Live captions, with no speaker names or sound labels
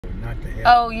not to have.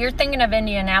 Oh, you're thinking of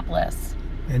Indianapolis.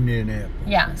 Indianapolis.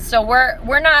 Yeah. So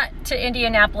we're not to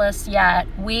Indianapolis yet.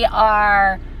 We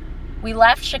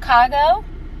left Chicago.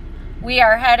 We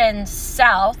are heading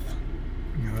south.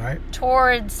 All right.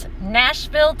 Towards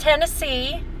Nashville,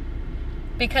 Tennessee,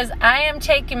 because I am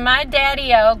taking my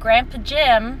daddy-o, Grandpa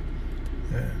Jim,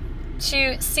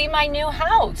 to see my new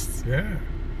house. Yeah.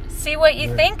 See what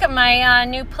you think of my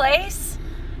new place.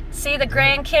 See the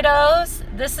grandkiddos.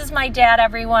 This is my dad,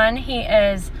 everyone. He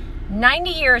is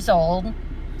 90 years old,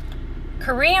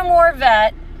 Korean War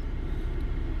vet,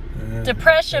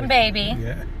 depression baby.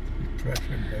 Yeah,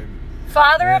 depression baby.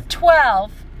 Father of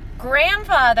 12,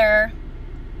 grandfather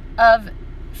of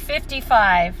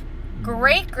 55,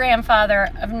 great-grandfather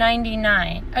of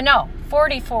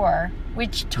 44,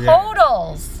 which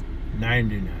totals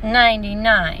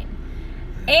 99.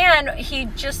 And he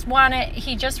just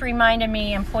reminded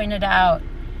me and pointed out,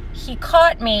 he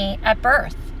caught me at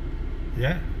birth.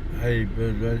 Yeah,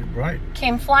 right.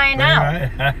 Came flying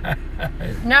out.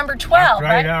 Number 12,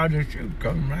 right out of the chute.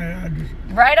 Come right out of the chute.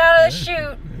 Right out of the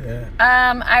chute.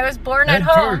 Yeah. I was born at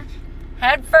home.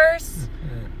 Head first.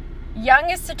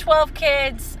 Youngest of 12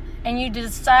 kids, and you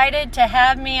decided to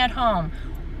have me at home.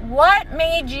 What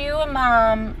made you and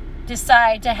Mom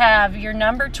decide to have your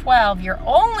number 12, your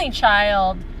only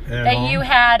child, you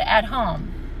had at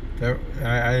home?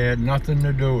 I had nothing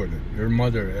to do with it. Your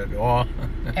mother had all.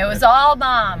 It was all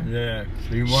Mom. Yeah,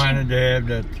 she wanted to have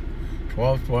that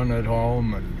 12th one at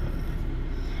home, and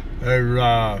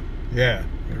her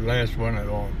last one at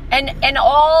home. And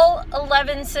all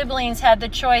 11 siblings had the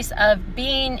choice of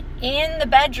being in the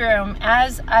bedroom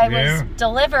as I was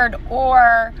delivered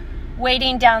or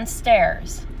waiting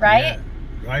downstairs, right? Yeah,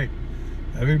 right.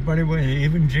 Everybody was,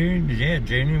 even Janie. Yeah,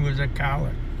 Janie was a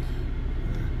collar.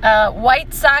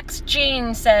 White Sox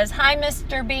Jean says, "Hi,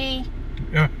 Mr. B."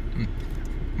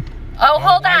 Oh,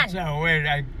 hold on. Wait,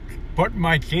 I put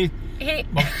my teeth. He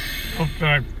up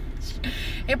there.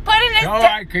 He put in his. So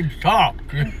I can talk.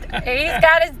 He's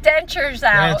got his dentures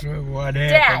out. That's what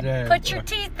happened. Dad, put your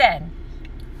teeth in.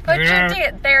 Put your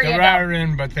teeth. There you go. They're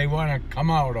in, but they want to come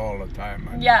out all the time.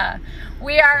 Yeah,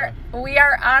 we are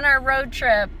on our road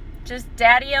trip. Just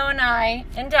Daddy-o and I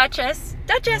and Duchess.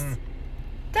 Duchess,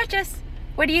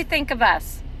 what do you think of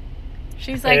us?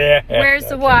 She's like, where's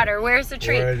the water? Where's the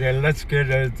treat? Let's get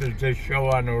this show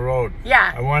on the road.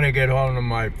 Yeah. I want to get home to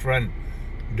my friend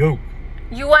Duke.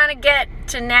 You want to get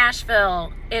to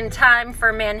Nashville in time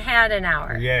for Manhattan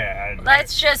Hour. Yeah.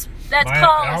 Let's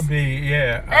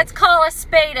call a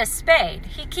spade a spade.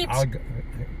 He keeps. I'll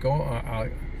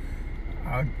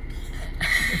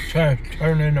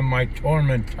turn into my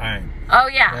torment time. Oh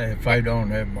yeah. If I don't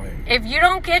have my. If you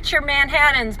don't get your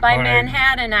Manhattans by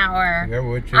Manhattan Hour,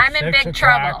 I'm in big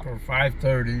trouble. Or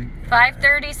 5:30.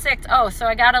 5:36. Oh, so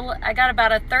I got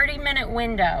about a 30-minute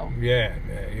window. Yeah,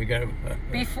 you got.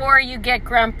 Before you get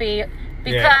grumpy,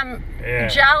 become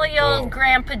jolly old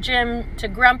Grandpa Jim to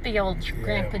grumpy old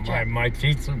Grandpa Jim. My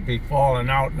teeth will be falling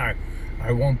out, and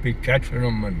I won't be catching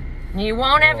them, and you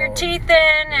won't have your teeth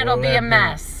in. It'll be a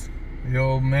mess. The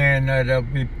old man that'll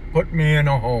be put me in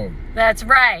a home. That's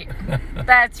right.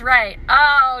 That's right.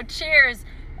 Oh, cheers.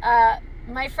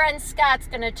 My friend Scott's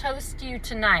gonna toast you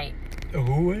tonight.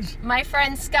 Who is? My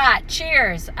friend Scott.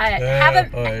 Cheers.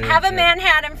 Have a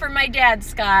Manhattan for my dad,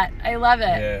 Scott. I love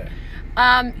it.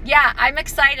 Yeah, I'm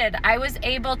excited. I was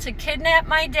able to kidnap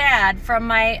my dad from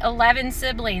my 11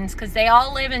 siblings because they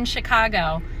all live in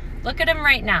Chicago. Look at him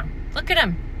right now. Look at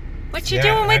him. What you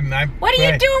doing with? What are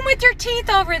you doing with your teeth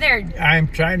over there? I'm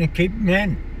trying to keep them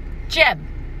in. Jim.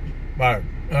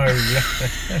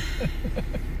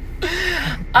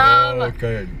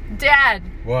 Okay. Dad.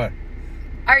 What?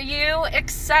 Are you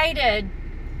excited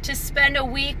to spend a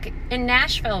week in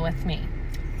Nashville with me?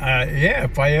 Yeah,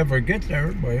 if I ever get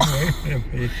there.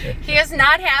 He is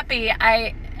not happy.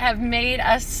 I have made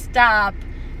us stop,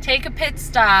 take a pit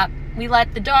stop. We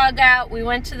let the dog out. We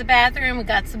went to the bathroom. We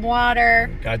got some water.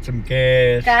 Got some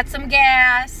gas.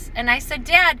 And I said,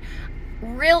 Dad,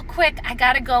 real quick, I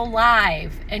got to go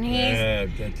live. And he's...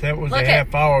 that was a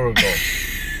half hour ago.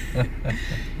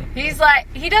 He's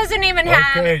like, he doesn't even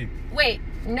have... Wait,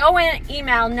 no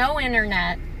email, no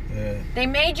internet. They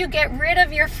made you get rid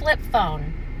of your flip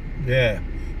phone. Yeah,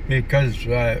 because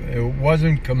it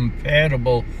wasn't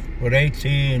compatible with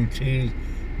AT&T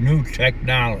new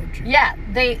technology. Yeah,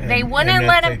 they wouldn't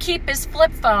let him keep his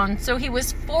flip phone, so he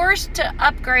was forced to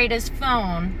upgrade his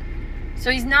phone. So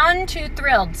he's none too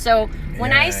thrilled. So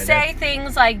when I say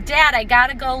things like, Dad, I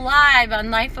gotta go live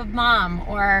on Life of Mom,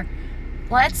 or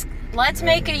let's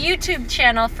make a YouTube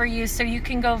channel for you so you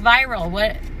can go viral.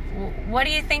 What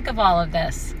do you think of all of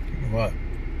this? What?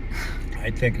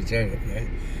 I think it's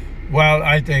well.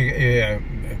 I think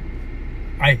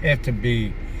I have to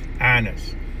be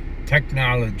honest.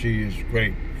 Technology is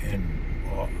great and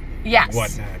yes,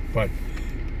 whatnot, but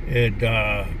it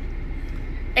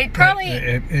probably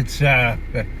it's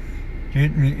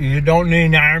you don't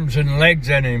need arms and legs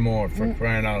anymore for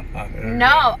crying out loud.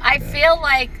 No, I feel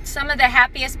like some of the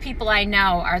happiest people I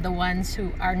know are the ones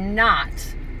who are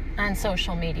not on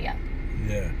social media.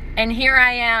 Yeah. And here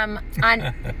I am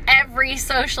on every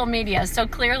social media, so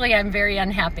clearly I'm very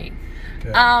unhappy.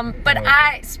 But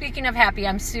speaking of happy,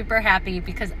 I'm super happy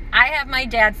because I have my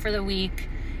dad for the week.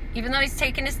 Even though he's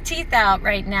taking his teeth out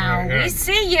right now, we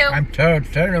see you. I'm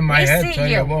turning my head so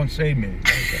you won't see me.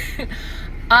 Okay.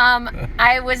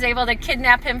 I was able to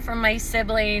kidnap him from my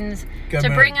siblings to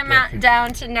bring him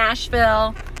down to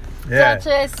Nashville. Yeah.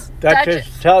 Duchess,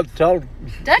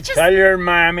 tell your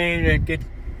mommy to get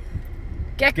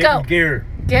in gear.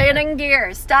 Get in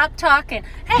gear. Stop talking.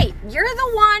 Hey, you're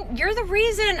the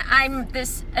reason I'm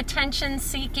this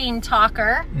attention-seeking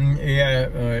talker.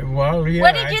 Yeah, well, yeah.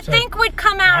 What did you think would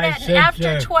come out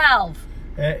after 12?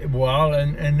 Well,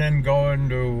 and then going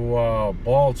to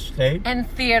Ball State. And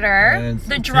theater. And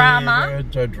the drama.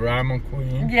 The drama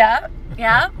queen. Yeah,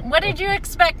 yeah. What did you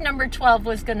expect number 12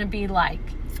 was going to be like?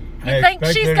 You think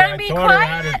she's going to be quiet? I taught her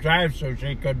how to drive so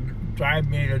she could drive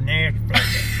me to Nashville.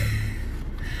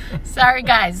 Sorry,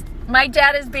 guys. My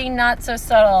dad is being not so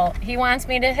subtle. He wants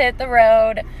me to hit the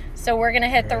road, so we're going to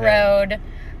hit the road.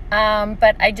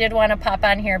 But I did want to pop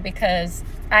on here because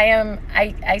I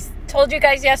told you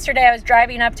guys yesterday I was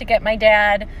driving up to get my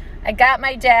dad. I got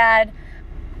my dad.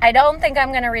 I don't think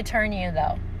I'm going to return you,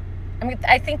 though.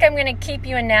 I think I'm going to keep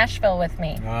you in Nashville with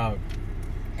me. Oh,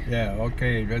 yeah,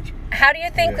 okay. How do you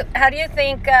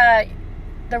think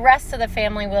the rest of the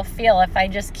family will feel if I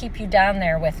just keep you down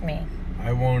there with me?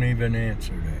 I won't even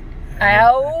answer that.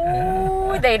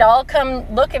 They'd all come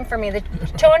looking for me.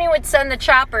 Tony would send the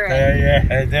chopper in.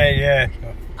 Yeah.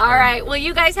 All right. Well,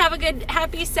 you guys have a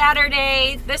happy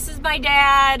Saturday. This is my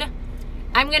dad.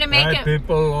 I'm going to make it.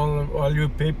 People, all you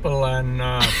people on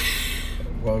my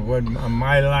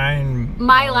line.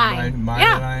 My line.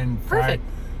 My line. Perfect.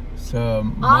 So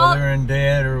mother and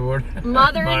dad or what?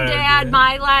 Mother and dad,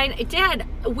 my line. Dad,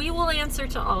 we will answer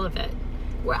to all of it.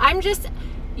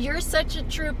 You're such a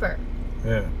trooper.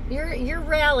 Yeah. You're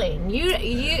rallying.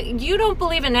 You don't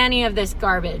believe in any of this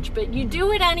garbage, but you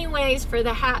do it anyways for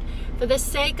the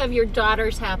sake of your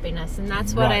daughter's happiness, and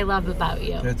that's what I love about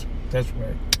you. That's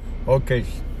right. Okay,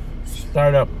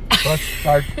 start up. Press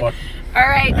start button. All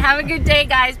right. Have a good day,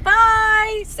 guys.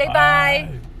 Bye. Say bye.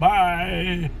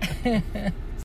 Bye.